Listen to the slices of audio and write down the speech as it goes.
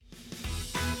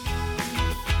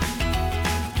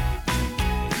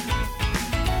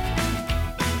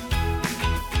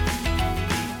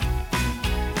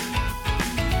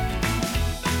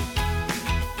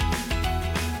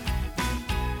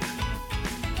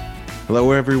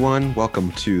Hello, everyone.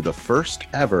 Welcome to the first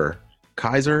ever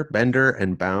Kaiser, Bender,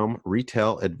 and Baum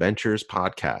Retail Adventures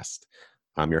podcast.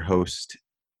 I'm your host,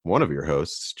 one of your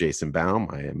hosts, Jason Baum.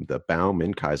 I am the Baum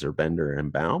in Kaiser, Bender, and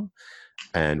Baum.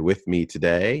 And with me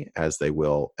today, as they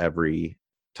will every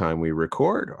time we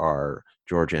record, are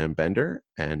George Ann Bender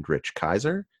and Rich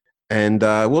Kaiser. And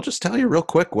we'll just tell you real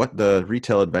quick what the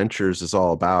Retail Adventures is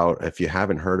all about. If you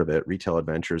haven't heard of it, Retail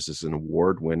Adventures is an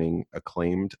award-winning,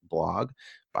 acclaimed blog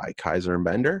by Kaiser and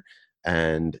Bender.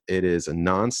 And it is a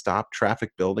nonstop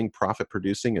traffic-building,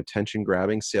 profit-producing,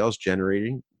 attention-grabbing,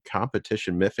 sales-generating,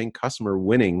 competition-miffing,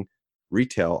 customer-winning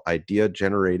retail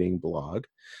idea-generating blog.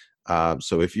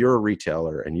 So if you're a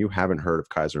retailer and you haven't heard of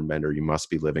Kaiser and Bender, you must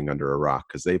be living under a rock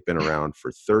because they've been around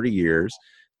for 30 years.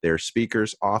 They're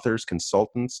speakers, authors,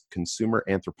 consultants, consumer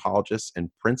anthropologists, and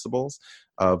principals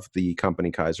of the company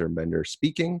Kaiser and Bender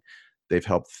Speaking. They've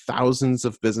helped thousands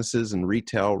of businesses in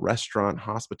retail, restaurant,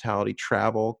 hospitality,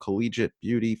 travel, collegiate,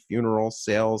 beauty, funeral,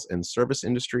 sales, and service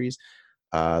industries.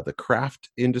 The craft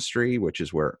industry, which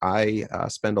is where I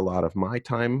spend a lot of my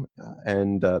time,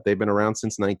 and they've been around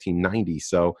since 1990.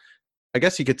 So I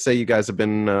guess you could say you guys have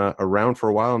been around for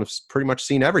a while and have pretty much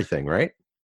seen everything, right?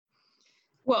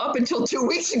 Well, up until 2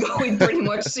 weeks ago, we'd pretty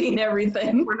much seen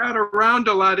everything. We're not around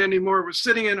a lot anymore. We're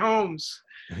sitting in homes.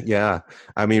 Yeah.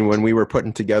 I mean, when we were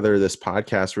putting together this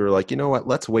podcast, we were like, you know what,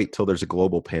 let's wait till there's a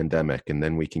global pandemic and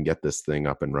then we can get this thing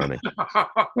up and running.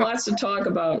 Lots to talk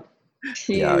about.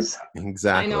 Jeez. Yeah,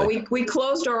 exactly. I know we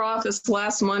closed our office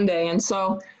last Monday. And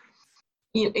so,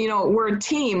 you know, we're a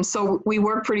team, so we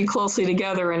work pretty closely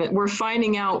together, and we're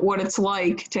finding out what it's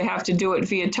like to have to do it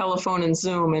via telephone and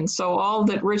Zoom. And so all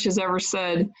that Rich has ever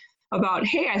said about,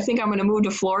 hey, I think I'm going to move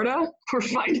to Florida, we're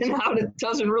finding out it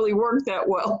doesn't really work that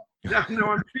well. No,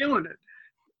 I'm feeling it.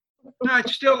 No, I'd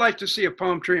still like to see a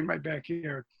palm tree in my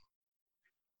backyard.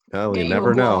 Oh, you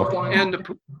never know. And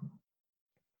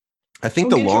I think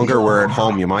the longer we're at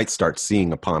home, you might start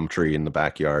seeing a palm tree in the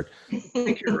backyard. I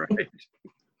think you're right.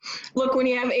 Look, when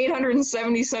you have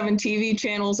 877 TV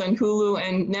channels and Hulu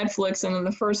and Netflix, and in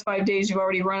the first 5 days you've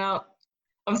already run out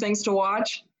of things to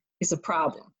watch, it's a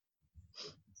problem.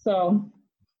 So,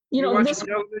 you know, watch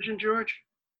television, George?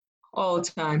 All the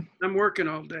time. I'm working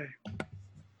all day.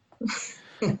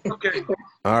 Okay.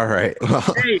 All right.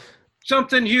 Well, hey,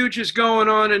 something huge is going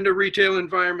on in the retail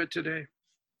environment today.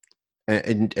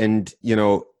 And you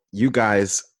know, you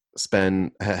guys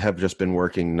have just been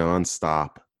working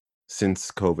nonstop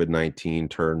since COVID-19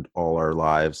 turned all our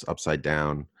lives upside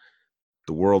down.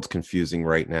 The world's confusing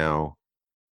right now.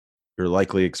 You're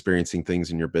likely experiencing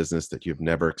things in your business that you've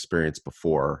never experienced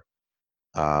before.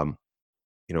 You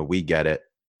know, we get it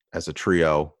as a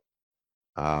trio.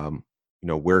 You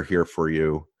know, we're here for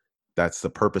you. That's the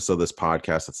purpose of this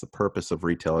podcast. That's the purpose of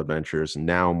Retail Adventures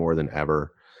now more than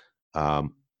ever.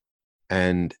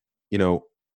 And, you know,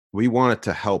 we wanted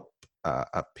to help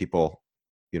people,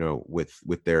 you know,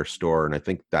 with their store. And I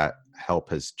think that help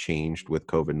has changed with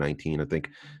COVID-19. I think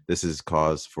this is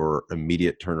cause for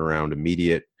immediate turnaround,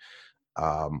 immediate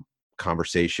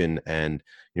conversation. And,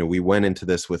 you know, we went into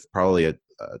this with probably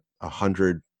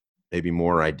 100, maybe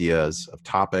more ideas of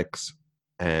topics.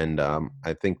 And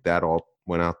I think that all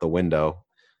went out the window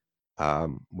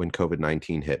when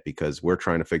COVID-19 hit, because we're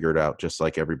trying to figure it out just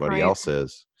like everybody else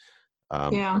is.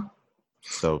 Yeah.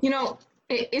 So, you know,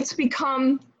 it's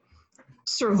become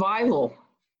survival.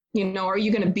 You know, are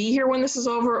you going to be here when this is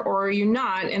over, or are you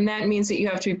not? And that means that you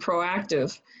have to be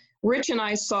proactive. Rich and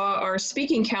I saw our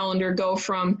speaking calendar go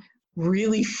from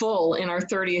really full in our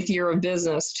 30th year of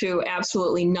business to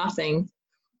absolutely nothing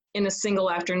in a single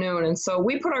afternoon. And so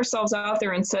we put ourselves out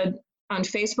there and said on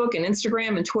Facebook and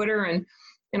Instagram and Twitter and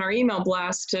in our email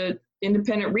blast to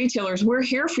independent retailers, we're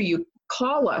here for you.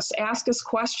 Call us, ask us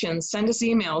questions, send us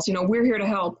emails. You know, we're here to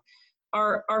help.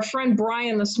 Our friend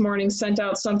Brian this morning sent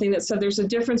out something that said there's a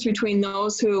difference between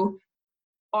those who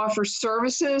offer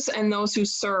services and those who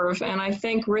serve. And I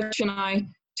think Rich and I,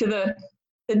 to the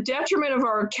detriment of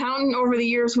our accountant over the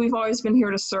years, we've always been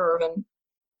here to serve.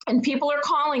 And people are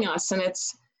calling us, and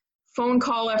it's phone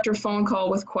call after phone call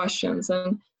with questions.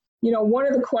 And, you know, one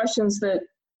of the questions that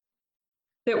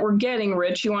we're getting,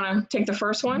 Rich, you want to take the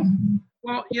first one?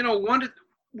 Well, you know,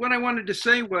 what I wanted to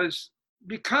say was,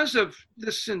 because of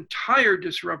this entire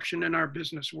disruption in our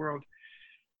business world,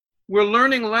 we're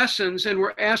learning lessons and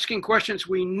we're asking questions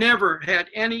we never had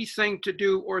anything to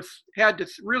do or had to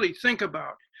really think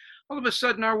about. All of a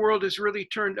sudden, our world is really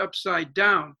turned upside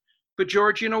down. But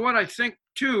George, you know what I think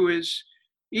too is,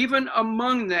 even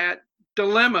among that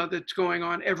dilemma that's going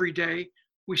on every day,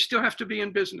 we still have to be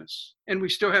in business and we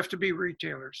still have to be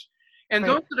retailers. And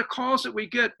those are the calls that we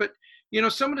get. But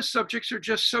Some of the subjects are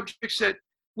just subjects that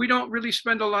we don't really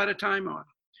spend a lot of time on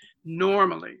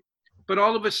normally, but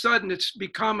all of a sudden it's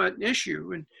become an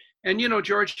issue. And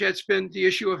George, that's been the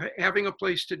issue of having a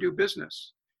place to do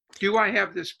business. Do I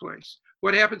have this place?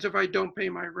 What happens if I don't pay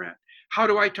my rent? How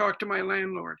do I talk to my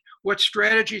landlord? What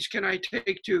strategies can I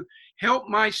take to help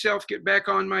myself get back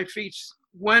on my feet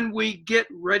when we get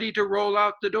ready to roll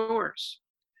out the doors?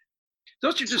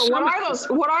 Those are just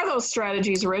what are those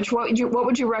strategies, Rich? What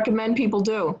would you recommend people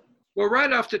do? Well,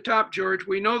 right off the top, George,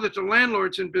 we know that the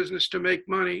landlord's in business to make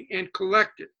money and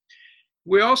collect it.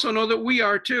 We also know that we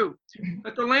are too.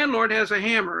 But the landlord has a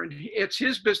hammer, and it's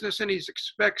his business, and he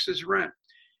expects his rent.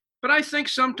 But I think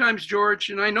sometimes, George,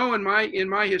 and I know in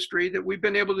my history that we've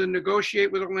been able to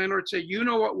negotiate with a landlord, say, you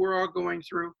know what we're all going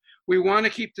through. We want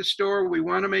to keep the store. We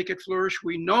want to make it flourish.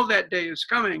 We know that day is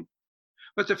coming.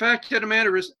 But the fact of the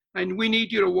matter is, and we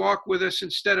need you to walk with us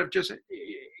instead of just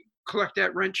collect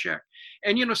that rent check.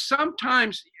 And,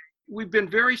 sometimes we've been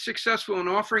very successful in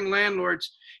offering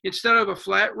landlords, instead of a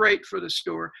flat rate for the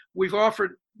store, we've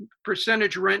offered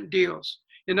percentage rent deals.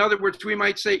 In other words, we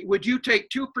might say, would you take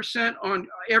 2% on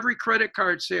every credit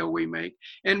card sale we make?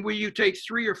 And will you take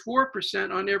 3 or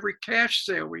 4% on every cash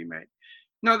sale we make?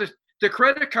 Now, the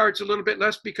credit card's a little bit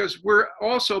less because we're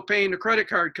also paying the credit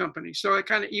card company. So it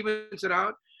kind of evens it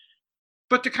out.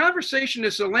 But the conversation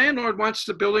is the landlord wants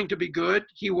the building to be good.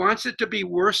 He wants it to be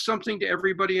worth something to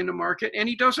everybody in the market, and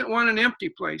he doesn't want an empty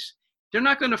place. They're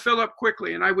not going to fill up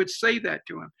quickly, and I would say that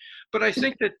to him. But I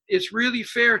think that it's really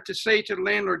fair to say to the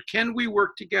landlord, can we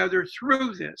work together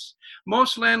through this?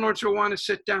 Most landlords will want to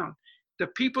sit down. The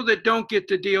people that don't get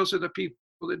the deals are the people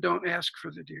that don't ask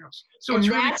for the deals. So and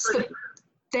it's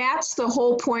that's the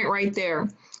whole point right there.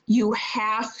 You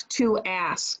have to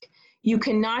ask. You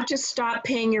cannot just stop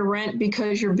paying your rent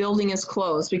because your building is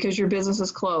closed, because your business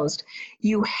is closed.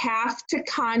 You have to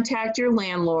contact your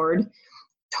landlord,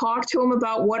 talk to him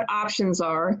about what options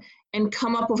are, and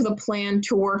come up with a plan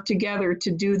to work together to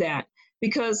do that.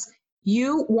 Because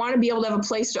you want to be able to have a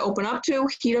place to open up to.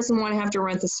 He doesn't want to have to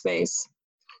rent the space.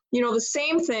 The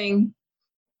same thing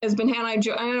has been, I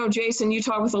know, Jason, you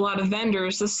talk with a lot of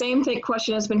vendors. The same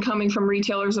question has been coming from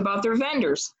retailers about their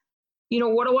vendors.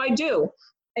 What do I do?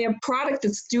 I have product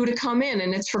that's due to come in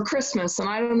and it's for Christmas and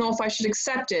I don't know if I should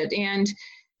accept it. And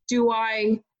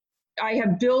I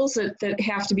have bills that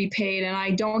have to be paid and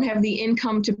I don't have the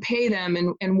income to pay them.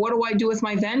 And what do I do with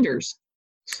my vendors?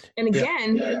 And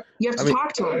again, you have to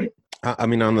talk to them. I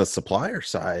mean, on the supplier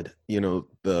side,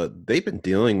 they've been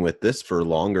dealing with this for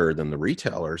longer than the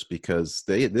retailers because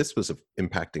this was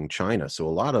impacting China. So a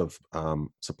lot of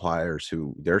suppliers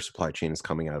who their supply chain is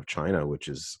coming out of China, which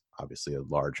is obviously a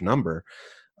large number,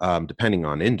 depending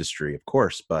on industry, of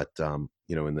course, but in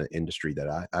the industry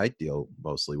that I deal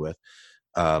mostly with.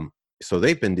 So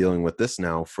they've been dealing with this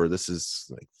now this is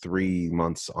like 3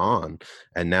 months on,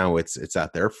 and now it's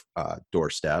at their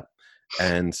doorstep.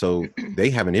 And so they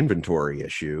have an inventory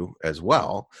issue as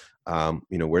well,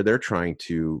 where they're trying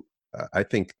to, I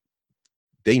think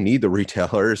they need the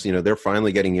retailers, they're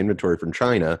finally getting inventory from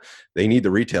China. They need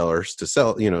the retailers to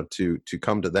sell, to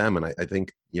come to them. And I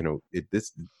think,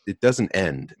 it doesn't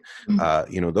end.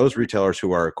 Those retailers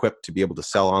who are equipped to be able to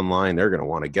sell online, they're going to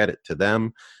want to get it to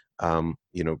them.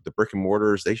 The brick and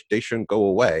mortars, they shouldn't go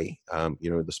away.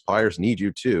 The suppliers need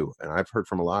you too. And I've heard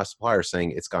from a lot of suppliers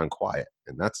saying it's gone quiet,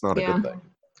 and that's not a good thing.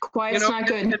 Quiet's not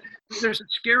good. There's a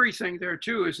scary thing there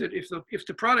too, is that if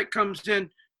the product comes in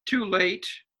too late,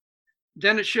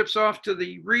 then it ships off to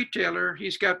the retailer.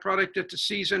 He's got product that the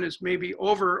season is maybe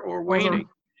over or waning.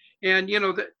 And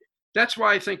that's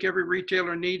why I think every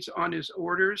retailer needs on his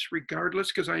orders, regardless,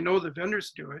 because I know the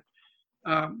vendors do it.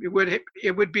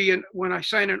 It would be when I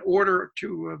sign an order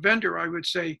to a vendor, I would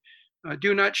say,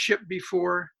 do not ship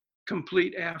before,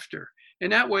 complete after.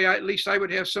 And that way, at least I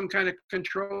would have some kind of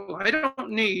control. I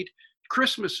don't need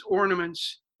Christmas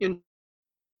ornaments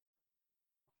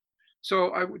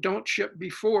so I don't ship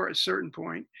before a certain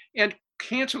point and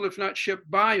cancel if not shipped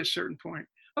by a certain point.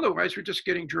 Otherwise, we're just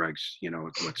getting dregs,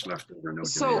 what's left over, no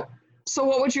demand. So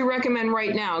what would you recommend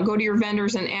right now? Go to your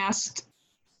vendors and ask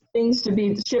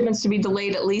shipments to be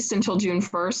delayed at least until June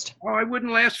 1st? Oh, I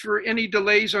wouldn't ask for any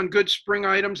delays on good spring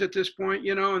items at this point,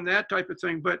 and that type of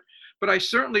thing. But I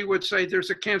certainly would say there's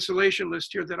a cancellation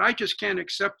list here that I just can't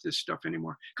accept this stuff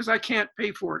anymore because I can't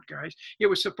pay for it, guys. It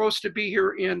was supposed to be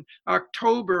here in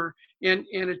October, and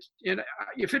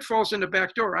if it falls in the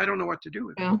back door, I don't know what to do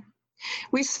with it.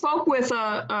 We spoke with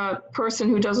a person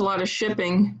who does a lot of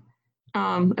shipping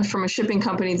from a shipping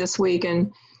company this week,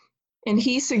 and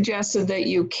he suggested that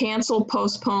you cancel,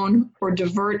 postpone, or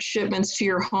divert shipments to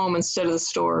your home instead of the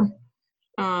store.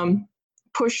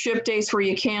 push ship dates where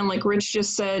you can. Like Rich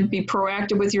just said, be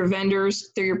proactive with your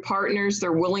vendors. They're your partners.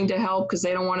 They're willing to help because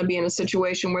they don't want to be in a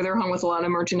situation where they're hung with a lot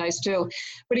of merchandise too.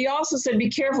 But he also said, be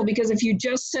careful, because if you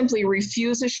just simply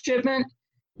refuse a shipment,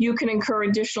 you can incur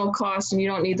additional costs, and you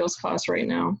don't need those costs right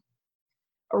now.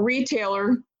 A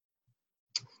retailer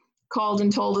called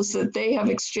and told us that they have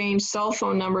exchanged cell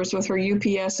phone numbers with her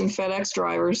UPS and FedEx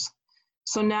drivers.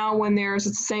 So now when it's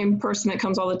the same person that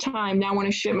comes all the time, now when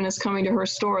a shipment is coming to her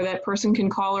store, that person can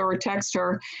call her or text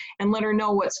her and let her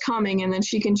know what's coming, and then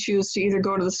she can choose to either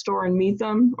go to the store and meet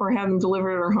them or have them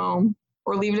delivered at her home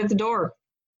or leave it at the door.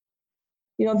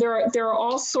 You know, there are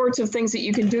all sorts of things that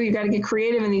you can do. You got to get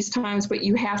creative in these times, but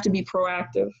you have to be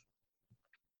proactive.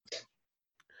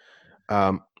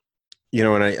 You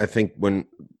know, and I think when,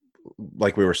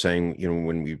 like we were saying, you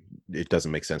know, it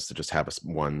doesn't make sense to just have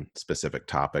one specific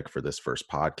topic for this first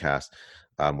podcast.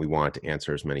 We wanted to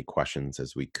answer as many questions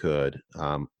as we could.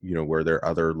 You know, were there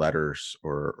other letters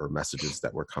or messages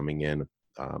that were coming in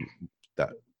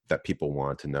that people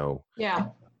want to know? Yeah,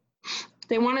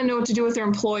 they want to know what to do with their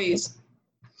employees.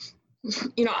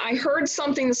 You know, I heard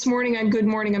something this morning on Good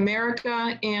Morning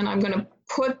America, and I'm going to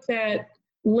put that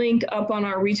link up on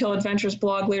our Retail Adventures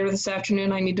blog later this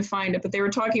afternoon. I need to find it. But they were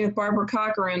talking with Barbara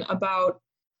Cochran about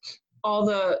all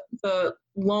the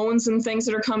loans and things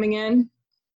that are coming in.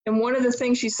 And one of the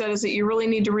things she said is that you really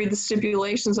need to read the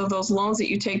stipulations of those loans that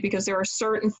you take, because there are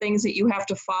certain things that you have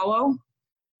to follow.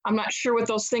 I'm not sure what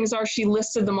those things are. She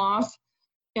listed them off,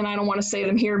 and I don't want to say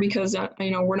them here because, you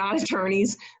know, we're not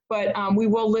attorneys, but we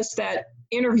will list that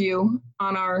interview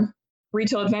on our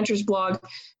Retail Adventures blog.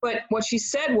 But what she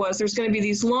said was there's going to be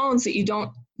these loans that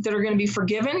that are going to be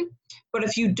forgiven, but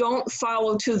if you don't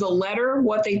follow to the letter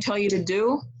what they tell you to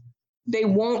do, they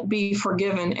won't be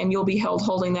forgiven, and you'll be held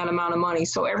holding that amount of money.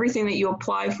 So everything that you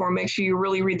apply for, make sure you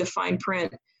really read the fine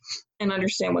print and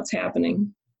understand what's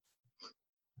happening.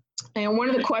 And one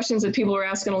of the questions that people are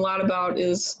asking a lot about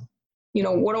is, you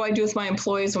know, what do I do with my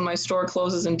employees when my store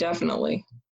closes indefinitely?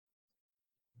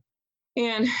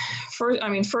 And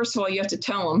first of all, you have to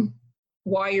tell them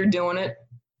why you're doing it,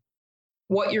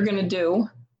 what you're going to do,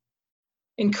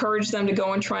 encourage them to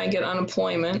go and try and get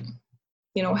unemployment,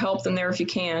 you know, help them there if you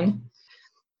can.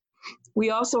 We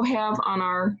also have on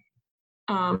our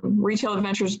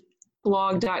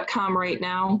retailadventuresblog.com right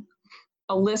now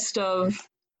a list of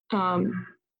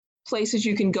places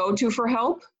you can go to for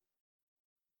help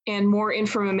and more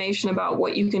information about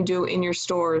what you can do in your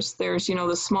stores. There's, you know,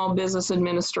 the Small Business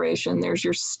Administration, there's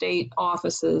your state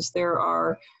offices, there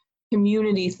are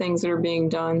community things that are being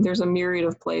done. There's a myriad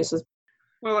of places.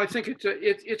 Well, I think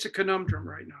it's a conundrum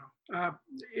right now.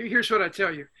 Here's what I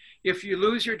tell you. If you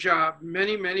lose your job,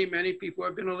 many people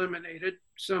have been eliminated,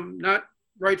 some not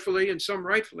rightfully and some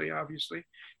rightfully, obviously.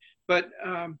 But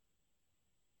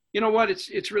you know what?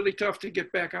 It's really tough to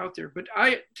get back out there. But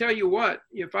I tell you what,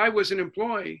 if I was an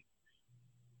employee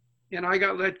and I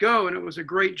got let go and it was a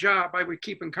great job, I would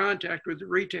keep in contact with the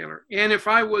retailer. And if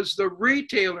I was the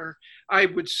retailer, I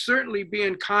would certainly be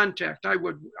in contact. I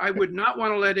would not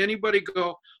want to let anybody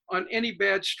go on any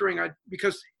bad string,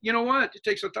 because you know what? It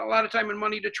takes a lot of time and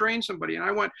money to train somebody. And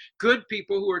I want good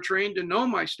people who are trained to know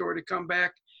my store to come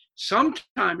back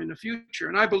sometime in the future.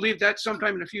 And I believe that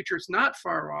sometime in the future is not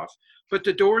far off, but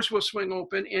the doors will swing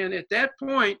open. And at that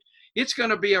point, it's going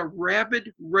to be a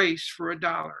rabid race for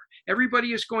 $1.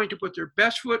 Everybody is going to put their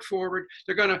best foot forward.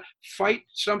 They're going to fight.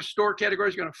 Some store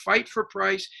categories are going to fight for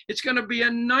price. It's going to be a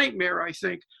nightmare, I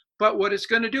think. But what it's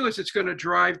going to do is it's going to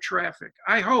drive traffic.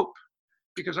 I hope,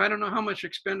 because I don't know how much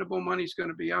expendable money is going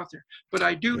to be out there. But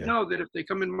I do know that if they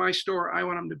come in my store, I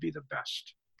want them to be the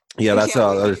best. Yeah, that's the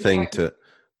other thing to...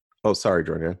 Oh, sorry,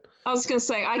 Jordan. I was going to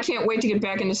say, I can't wait to get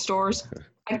back into stores.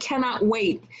 I cannot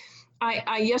wait.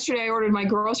 Yesterday I ordered my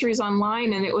groceries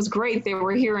online, and it was great. They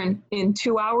were here in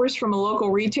 2 hours from a local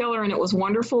retailer, and it was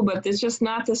wonderful, but it's just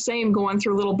not the same going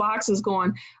through little boxes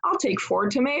going, I'll take 4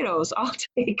 tomatoes.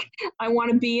 I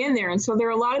want to be in there. And so there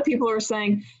are a lot of people who are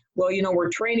saying, well, you know, we're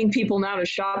training people now to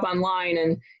shop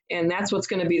online, and that's what's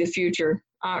going to be the future.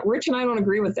 Rich and I don't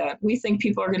agree with that. We think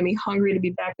people are going to be hungry to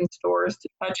be back in stores, to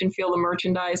touch and feel the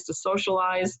merchandise, to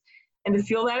socialize, and to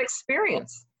feel that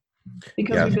experience.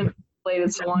 Because we've been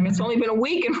isolated so long. It's only been a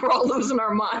week and we're all losing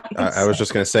our minds. I was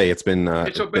just going to say, it's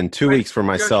been 2 weeks for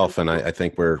myself, and I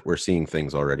think we're seeing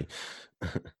things already.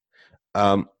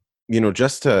 You know,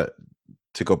 just to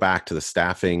go back to the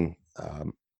staffing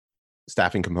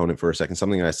component for a second,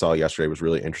 something that I saw yesterday was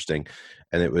really interesting,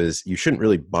 and it was, you shouldn't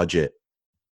really budget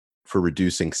for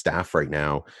reducing staff right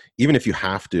now, even if you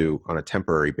have to on a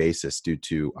temporary basis due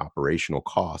to operational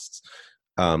costs.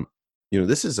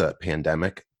 this is a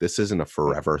pandemic. This isn't a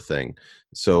forever thing.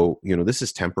 So, this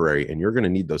is temporary, and you're going to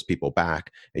need those people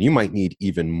back. And you might need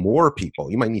even more people.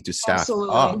 You might need to staff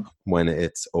Absolutely. up when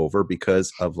it's over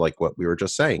because of like what we were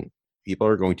just saying. People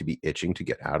are going to be itching to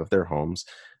get out of their homes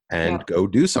and go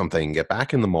do something, get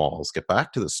back in the malls, get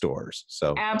back to the stores.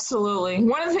 So Absolutely.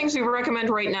 One of the things we recommend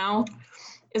right now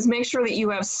is make sure that you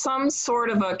have some sort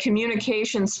of a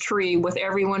communications tree with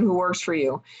everyone who works for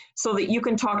you so that you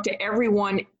can talk to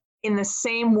everyone in the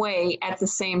same way at the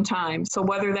same time. So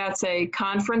whether that's a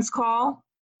conference call,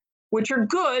 which are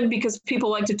good because people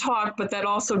like to talk, but that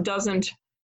also doesn't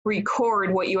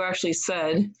record what you actually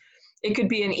said. It could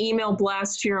be an email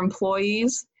blast to your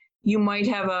employees. You might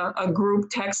have a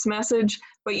group text message,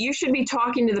 but you should be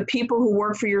talking to the people who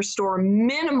work for your store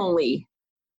minimally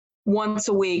once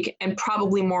a week and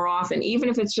probably more often, even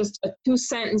if it's just a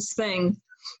 2-sentence thing.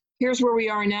 Here's where we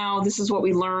are now. This is what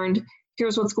we learned.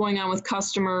 Here's what's going on with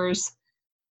customers.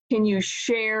 Can you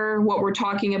share what we're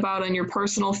talking about on your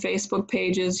personal Facebook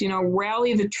pages?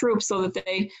 Rally the troops so that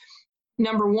they,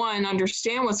 number one,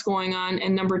 understand what's going on,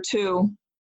 and number two,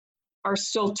 are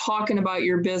still talking about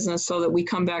your business so that we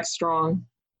come back strong.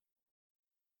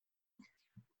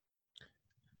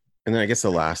 And then I guess the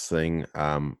last thing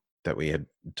that we had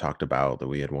talked about that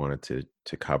we had wanted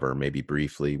to cover maybe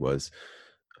briefly was,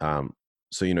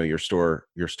 so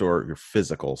your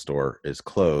physical store is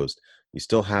closed. You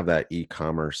still have that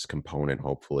e-commerce component,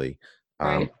 hopefully.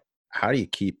 Right. How do you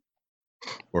keep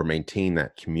or maintain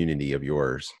that community of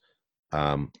yours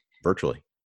virtually?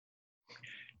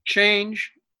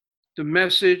 Change the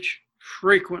message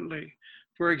frequently.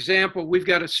 For example, we've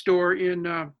got a store in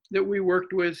that we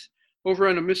worked with over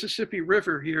on the Mississippi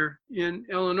River here in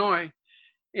Illinois,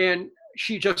 and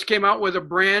she just came out with a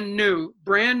brand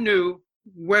new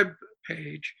web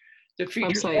page that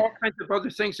features all kinds of other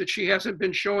things that she hasn't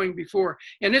been showing before.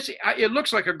 And it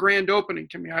looks like a grand opening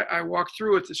to me. I walked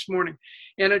through it this morning,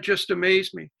 and it just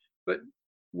amazed me. But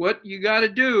what you got to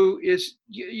do is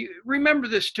you remember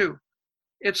this too.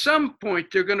 At some point,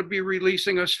 they're going to be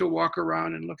releasing us to walk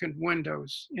around and look in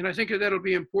windows. And I think that'll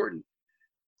be important.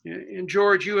 And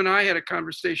George, you and I had a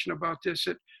conversation about this,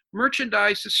 that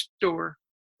merchandise the store,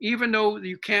 even though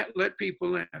you can't let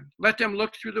people in. Let them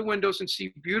look through the windows and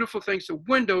see beautiful things. The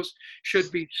windows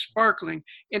should be sparkling.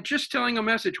 And just telling a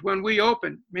message, when we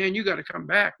open, man, you got to come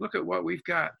back. Look at what we've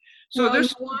got. So this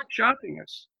is shopping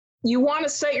us. You want to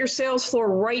set your sales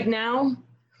floor right now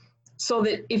so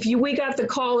that if we got the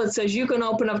call that says you can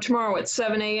open up tomorrow at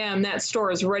 7 a.m., that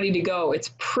store is ready to go.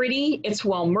 It's pretty, it's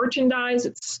well merchandised,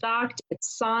 it's stocked,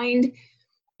 it's signed,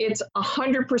 it's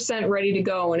 100% ready to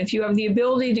go. And if you have the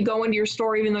ability to go into your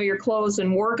store even though you're closed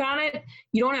and work on it,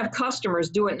 you don't have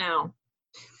customers, do it now.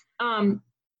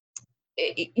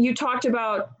 You talked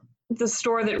about the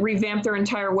store that revamped their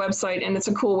entire website, and it's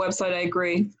a cool website, I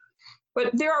agree.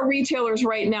 But there are retailers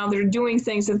right now that are doing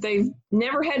things that they've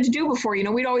never had to do before.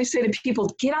 We'd always say to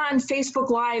people, get on Facebook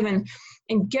Live and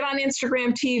get on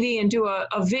Instagram TV and do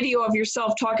a video of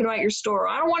yourself talking about your store.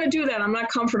 I don't want to do that. I'm not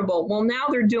comfortable. Well, now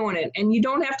they're doing it. And you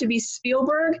don't have to be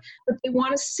Spielberg, but they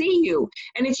want to see you.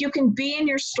 And if you can be in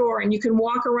your store and you can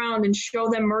walk around and show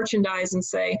them merchandise and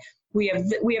say, we have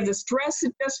this dress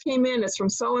that just came in. It's from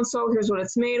so-and-so. Here's what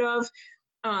it's made of.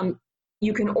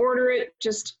 You can order it.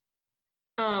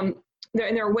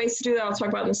 There are ways to do that. I'll talk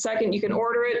about in a second. You can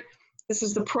order it. This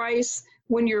is the price.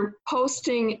 When you're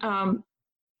posting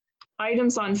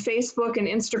items on Facebook and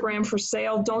Instagram for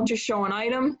sale, don't just show an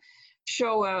item.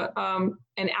 Show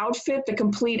an outfit, the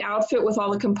complete outfit with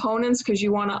all the components, because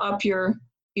you want to up your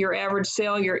average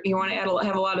sale. You want to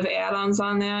have a lot of add-ons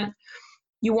on that.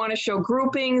 You want to show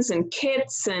groupings and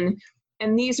kits,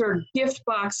 and these are gift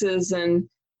boxes and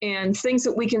things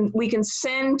that we can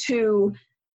send to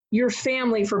your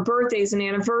family for birthdays and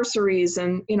anniversaries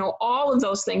and all of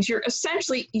those things.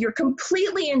 You're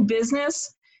completely in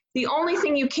business. The only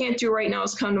thing you can't do right now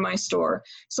is come to my store.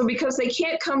 So because they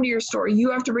can't come to your store, you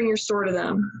have to bring your store to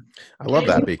them. I love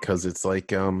that, because it's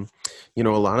like, a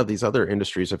lot of these other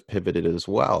industries have pivoted as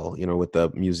well. With the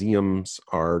museums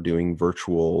are doing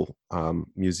virtual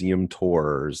museum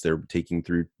tours. They're taking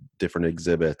through different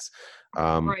exhibits.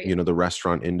 Right. The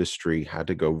restaurant industry had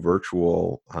to go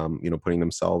virtual, putting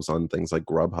themselves on things like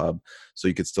Grubhub, so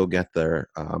you could still get their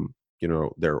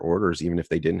orders, even if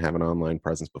they didn't have an online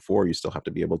presence before. You still have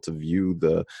to be able to view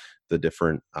the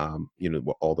different,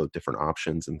 all the different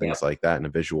options and things like that in a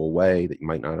visual way that you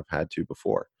might not have had to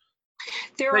before.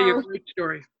 There are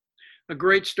a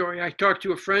great story. I talked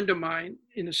to a friend of mine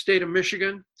in the state of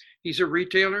Michigan. He's a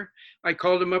retailer. I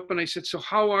called him up and I said, so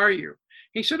how are you?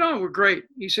 He said, oh, we're great.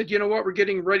 He said, you know what? We're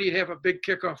getting ready to have a big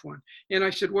kickoff one. And I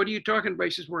said, what are you talking about?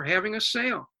 He says, we're having a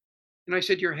sale. And I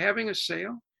said, you're having a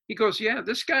sale? He goes, yeah,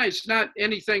 this guy's not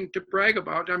anything to brag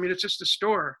about. I mean, it's just a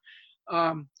store.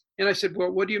 And I said,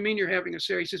 well, what do you mean you're having a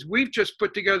sale? He says, we've just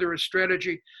put together a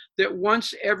strategy that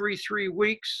once every 3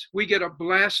 weeks, we get a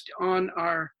blast on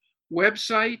our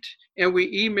website and we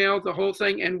email the whole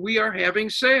thing, and we are having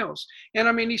sales. And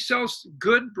I mean, he sells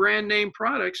good brand name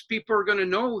products. People are going to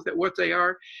know that what they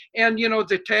are. And, you know,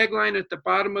 the tagline at the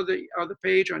bottom of the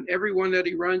page on every one that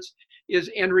he runs is,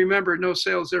 and remember, no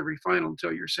sales every final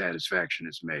until your satisfaction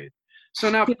is made. So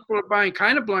now people are buying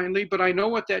kind of blindly, but I know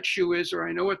what that shoe is, or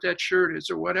I know what that shirt is,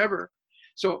 or whatever.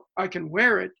 So I can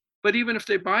wear it. But even if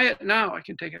they buy it now, I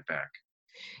can take it back.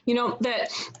 You know, that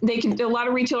they can, a lot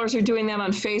of retailers are doing that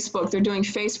on Facebook. They're doing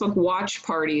Facebook watch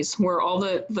parties where all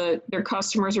their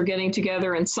customers are getting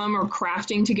together, and some are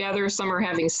crafting together, some are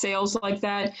having sales like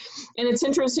that. And it's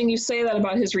interesting you say that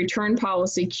about his return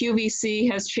policy. QVC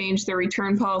has changed their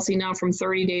return policy now from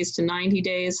 30 days to 90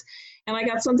 days. And I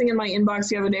got something in my inbox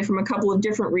the other day from a couple of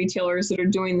different retailers that are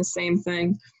doing the same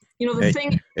thing. You know, the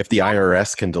thing, if the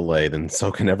IRS can delay, then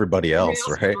so can everybody else,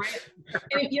 right?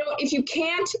 And, you know, if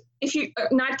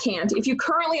you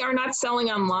currently are not selling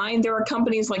online, there are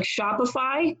companies like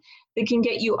Shopify that can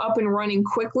get you up and running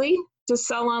quickly to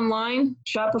sell online,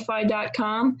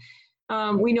 shopify.com.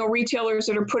 We know retailers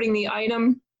that are putting the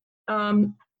item,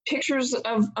 pictures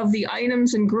of the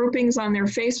items and groupings on their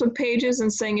Facebook pages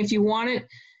and saying, if you want it,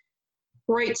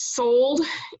 write sold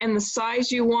and the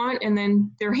size you want, and then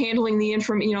they're handling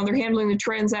they're handling the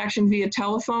transaction via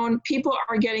telephone. People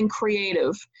are getting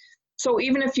creative. So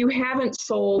even if you haven't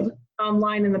sold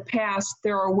online in the past,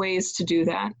 there are ways to do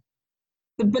that.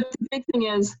 But the big thing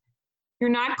is, you're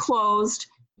not closed,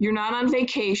 you're not on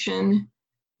vacation,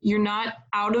 you're not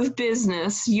out of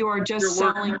business. You are just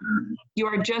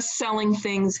selling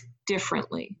things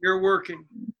differently. You're working.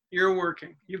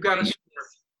 You've got to.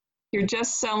 You're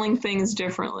just selling things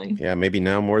differently. Yeah, maybe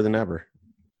now more than ever.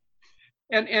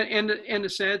 And the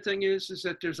sad thing is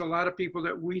that there's a lot of people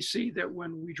that we see that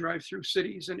when we drive through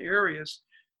cities and areas,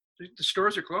 the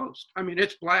stores are closed. I mean,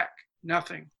 it's black,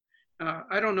 nothing.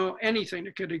 I don't know anything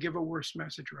that could give a worse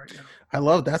message right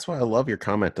now. That's why I love your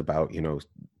comment about, you know,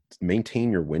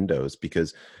 maintain your windows,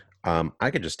 because I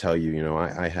could just tell you, you know,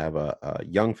 I have a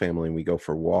young family and we go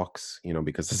for walks, you know,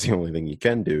 because it's the only thing you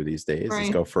can do these days is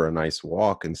go for a nice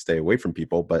walk and stay away from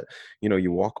people. But, you know,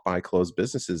 you walk by closed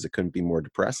businesses, it couldn't be more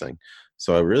depressing.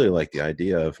 So I really like the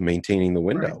idea of maintaining the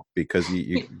window, because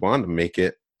you want to make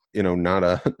it, you know,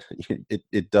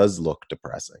 it does look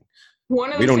depressing.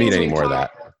 We don't need any more of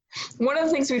that. One of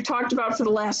the things we've talked about for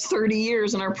the last 30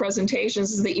 years in our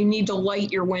presentations is that you need to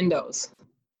light your windows.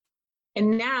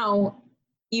 And now,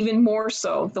 even more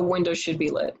so, the windows should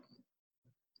be lit.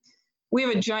 We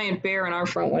have a giant bear in our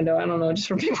front window. I don't know, just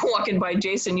for people walking by.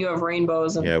 Jason, you have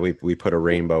rainbows. Yeah, we put a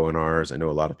rainbow in ours. I know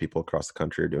a lot of people across the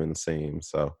country are doing the same.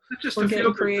 So that's just a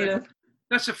feel-good thing.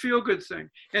 That's a feel-good thing.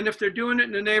 And if they're doing it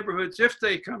in the neighborhoods, if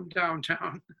they come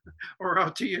downtown or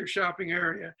out to your shopping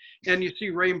area and you see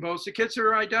rainbows, the kids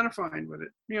are identifying with it.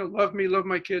 You know, love me, love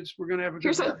my kids. We're going to have a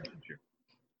good relationship.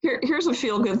 Here's a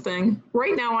feel-good thing.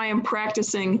 Right now I am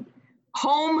practicing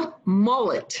home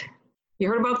mullet. You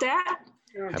heard about that?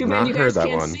 Too bad you guys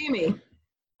can't see me.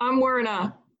 I'm wearing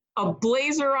a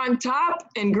blazer on top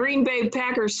and Green Bay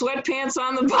Packers sweatpants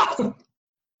on the bottom.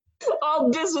 All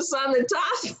business on the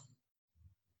top.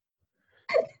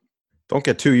 Don't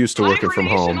get too used to working from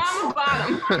home. On the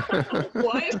bottom.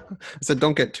 What? I said,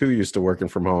 don't get too used to working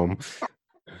from home.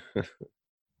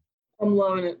 I'm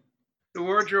loving it. The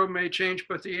wardrobe may change,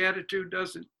 but the attitude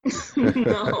doesn't.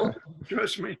 No.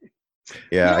 Trust me.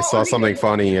 Yeah, I saw something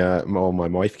funny. My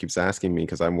wife keeps asking me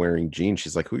because I'm wearing jeans.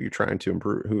 She's like, "Who are you trying to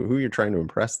improve? Who are you trying to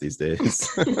impress these days?"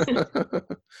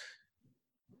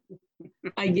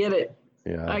 I get it.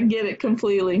 Yeah, I get it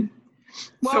completely.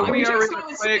 Well, so we are in a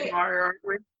quagmire, aren't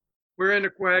we? We're in a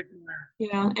quagmire.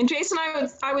 Yeah, and Jason,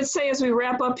 I would say as we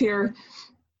wrap up here,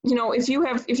 you know, if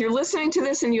you're listening to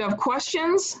this and you have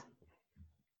questions,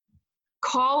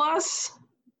 call us,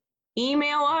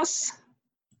 email us,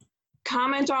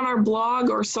 comment on our blog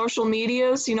or social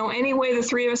medias. You know, any way the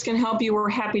three of us can help you, we're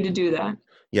happy to do that.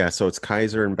 Yeah, so it's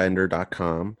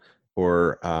kaiserandbender.com,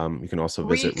 or you can also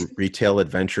visit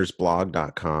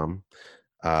retailadventuresblog.com.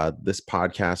 This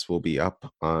podcast will be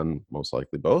up on most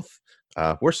likely both.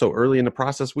 We're so early in the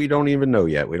process, we don't even know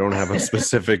yet. We don't have a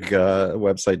specific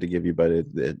website to give you, but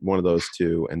one of those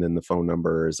two. And then the phone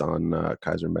number is on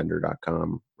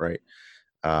kaiserandbender.com, right?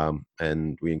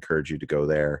 And we encourage you to go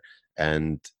there.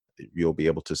 And you'll be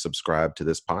able to subscribe to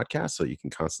this podcast so you can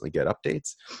constantly get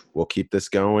updates. We'll keep this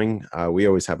going. We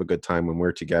always have a good time when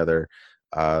we're together,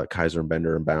 Kaiser and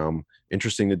Bender and Baum.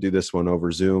 Interesting to do this one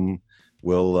over Zoom.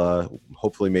 We'll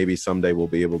hopefully maybe someday we'll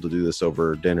be able to do this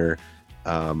over dinner.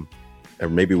 Or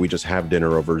maybe we just have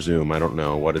dinner over Zoom. I don't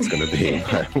know what it's going to be,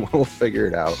 but we'll figure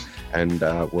it out. And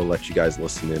we'll let you guys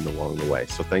listen in along the way.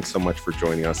 So thanks so much for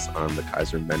joining us on the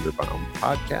Kaiser and Bender Baum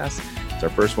podcast. It's our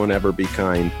first one ever. Be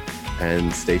kind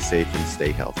and stay safe and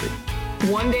stay healthy.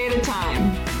 One day at a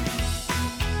time.